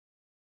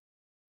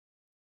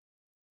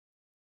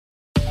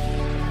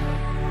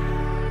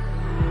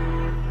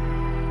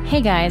Hey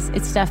guys,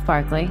 it's Steph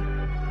Barkley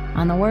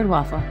on the Word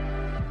Waffle.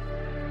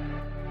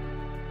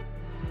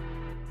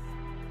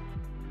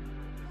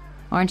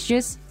 Orange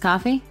juice,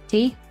 coffee,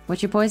 tea?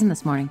 What's your poison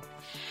this morning?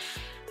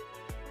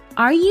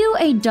 Are you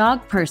a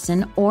dog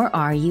person or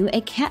are you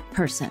a cat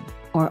person?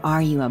 Or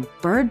are you a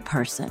bird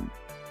person?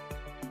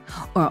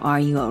 Or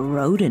are you a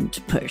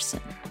rodent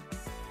person?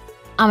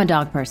 I'm a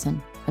dog person.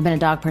 I've been a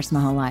dog person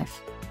my whole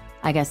life.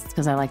 I guess it's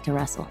because I like to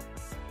wrestle.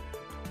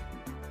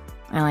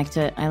 I like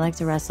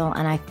to wrestle,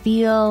 and I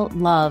feel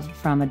love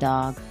from a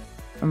dog,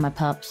 from my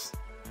pups.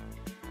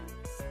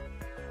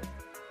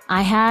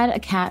 I had a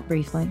cat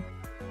briefly.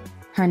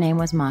 Her name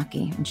was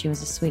Maki, and she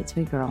was a sweet,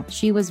 sweet girl.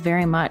 She was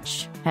very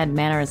much had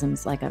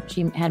mannerisms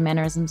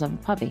of a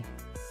puppy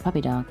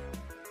dog.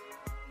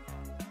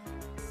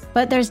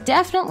 But there's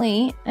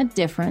definitely a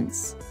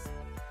difference,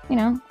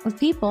 with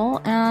people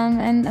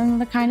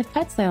and the kind of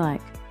pets they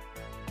like.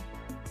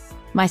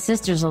 My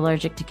sister's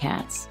allergic to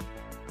cats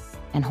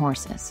and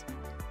horses.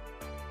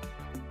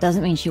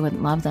 Doesn't mean she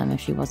wouldn't love them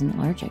if she wasn't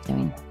allergic. I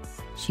mean,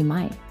 she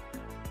might.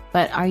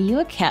 But are you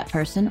a cat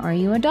person or are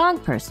you a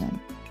dog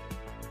person?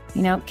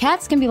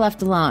 Cats can be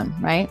left alone,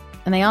 right?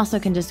 And they also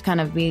can just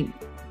kind of be,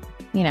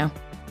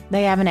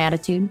 they have an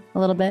attitude a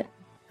little bit.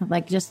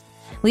 Like, just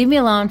leave me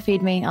alone,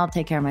 feed me, I'll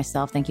take care of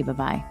myself. Thank you,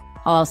 bye-bye.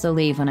 I'll also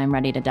leave when I'm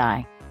ready to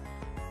die.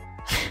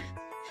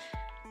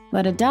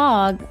 But a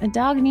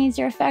dog needs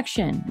your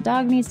affection. A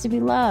dog needs to be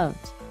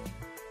loved.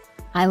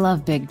 I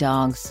love big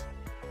dogs.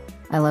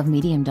 I love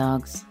medium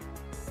dogs.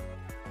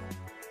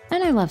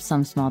 And I love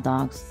some small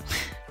dogs.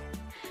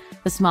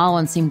 The small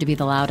ones seem to be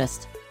the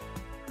loudest.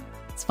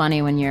 It's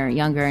funny when you're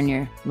younger and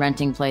you're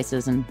renting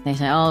places and they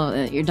say,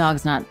 oh, your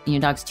dog's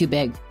too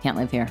big. Can't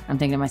live here. I'm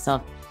thinking to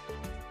myself,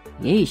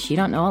 yeesh, you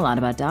don't know a lot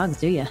about dogs,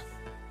 do you?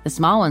 The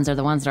small ones are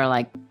the ones that are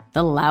like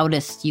the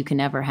loudest you can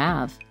ever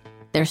have.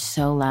 They're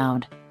so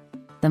loud.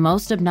 The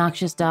most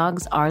obnoxious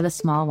dogs are the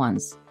small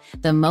ones.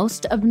 The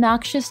most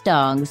obnoxious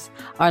dogs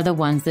are the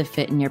ones that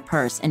fit in your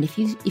purse. And if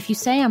you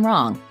say I'm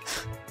wrong,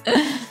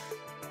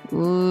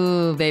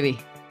 ooh, baby,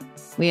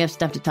 we have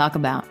stuff to talk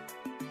about.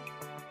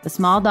 The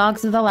small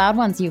dogs are the loud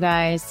ones, you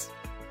guys.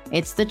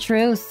 It's the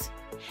truth.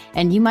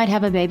 And you might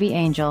have a baby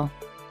angel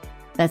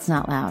that's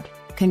not loud.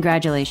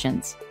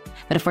 Congratulations.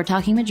 But if we're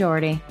talking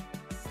majority,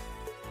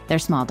 they're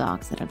small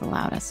dogs that are the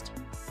loudest.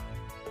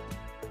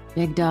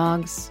 Big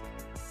dogs,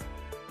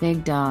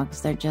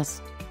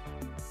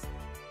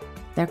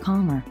 they're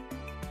calmer.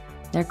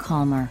 They're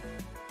calmer.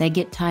 They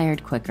get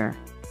tired quicker.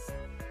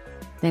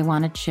 They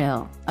want to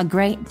chill. A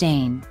Great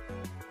Dane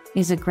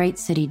is a great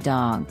city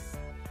dog.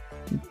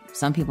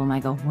 Some people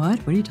might go, what?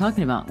 What are you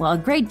talking about? Well, a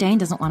Great Dane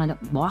doesn't want to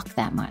walk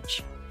that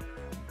much.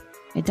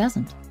 It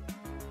doesn't.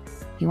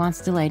 He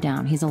wants to lay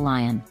down. He's a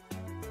lion.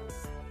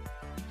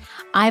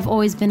 I've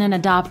always been an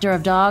adopter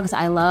of dogs.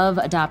 I love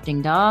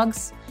adopting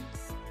dogs.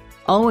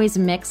 Always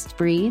mixed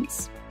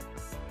breeds.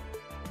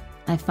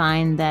 I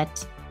find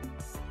that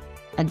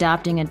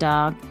adopting a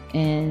dog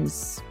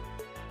is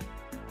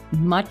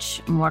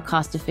much more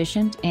cost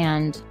efficient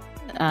and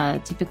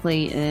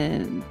typically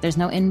there's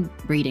no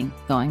inbreeding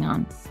going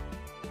on.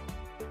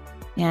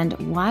 And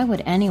why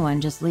would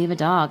anyone just leave a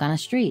dog on a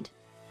street?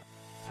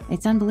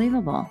 It's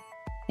unbelievable.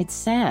 It's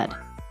sad.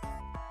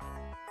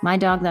 My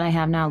dog that I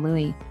have now,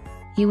 Louie,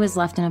 he was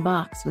left in a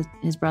box with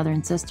his brother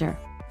and sister,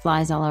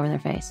 flies all over their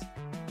face.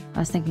 I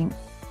was thinking,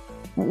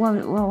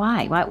 well,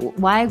 why?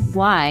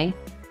 Why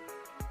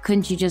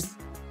couldn't you just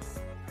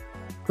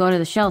go to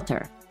the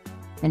shelter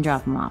and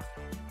drop him off?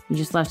 You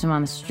just left him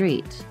on the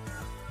street.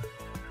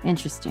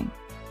 Interesting.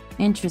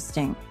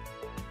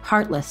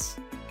 Heartless.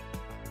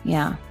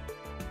 Yeah.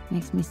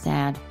 Makes me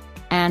sad.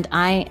 And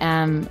I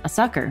am a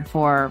sucker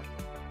for,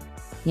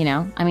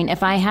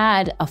 if I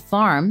had a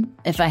farm,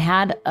 if I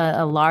had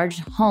a large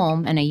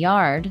home and a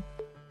yard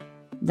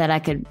that I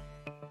could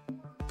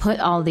put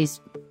all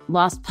these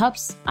lost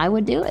pups, I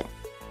would do it.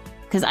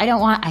 Because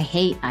I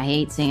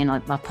hate seeing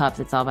a pup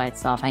that's all by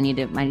itself. I need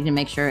to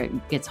make sure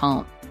it gets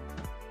home.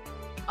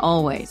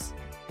 Always.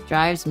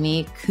 Drives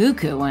me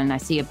cuckoo when I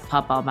see a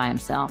pup all by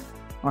himself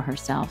or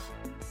herself.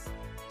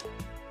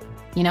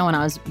 When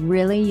I was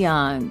really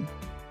young,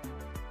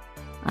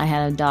 I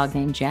had a dog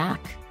named Jack.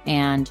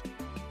 And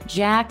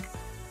Jack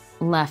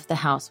left the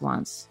house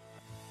once.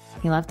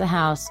 He left the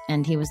house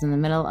and he was in the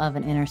middle of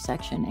an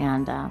intersection.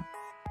 And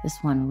this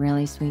one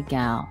really sweet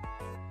gal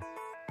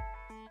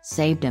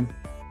saved him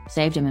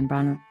and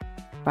brought him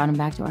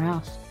back to our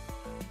house.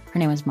 Her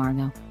name was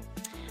Margot.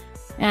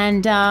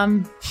 And I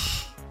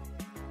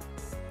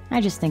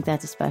just think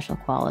that's a special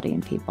quality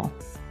in people.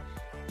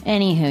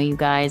 Anywho, you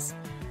guys,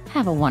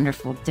 have a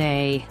wonderful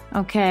day,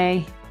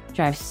 okay?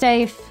 Drive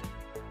safe,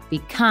 be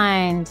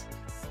kind,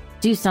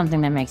 do something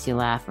that makes you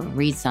laugh, or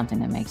read something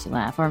that makes you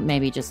laugh, or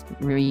maybe just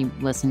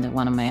re-listen to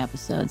one of my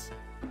episodes.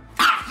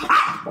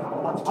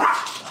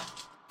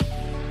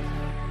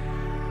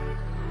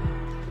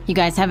 You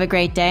guys have a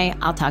great day.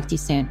 I'll talk to you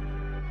soon.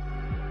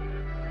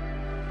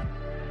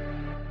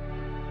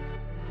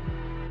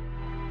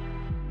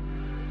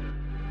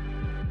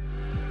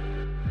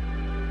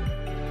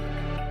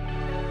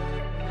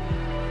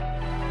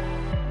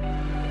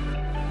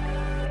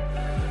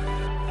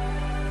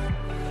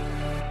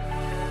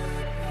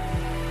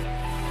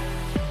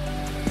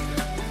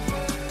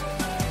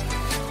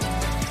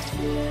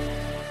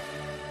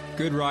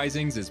 Good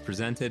Risings is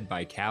presented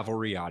by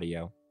Cavalry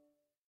Audio.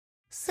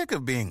 Sick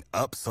of being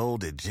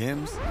upsold at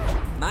gyms?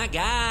 My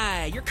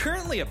guy, you're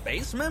currently a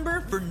base member?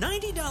 For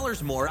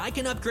 $90 more, I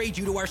can upgrade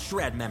you to our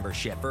Shred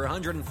membership. For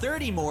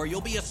 $130 more,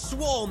 you'll be a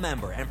Swole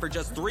member. And for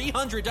just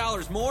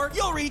 $300 more,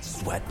 you'll reach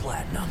Sweat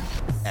Platinum.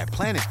 At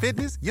Planet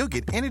Fitness, you'll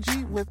get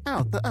energy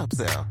without the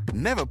upsell.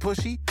 Never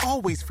pushy,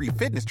 always free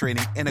fitness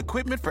training and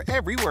equipment for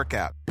every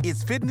workout.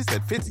 It's fitness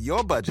that fits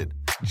your budget.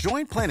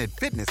 Join Planet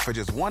Fitness for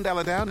just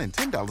 $1 down and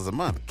 $10 a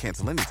month.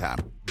 Cancel anytime.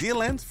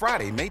 Deal ends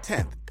Friday, May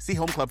 10th. See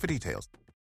Home Club for details.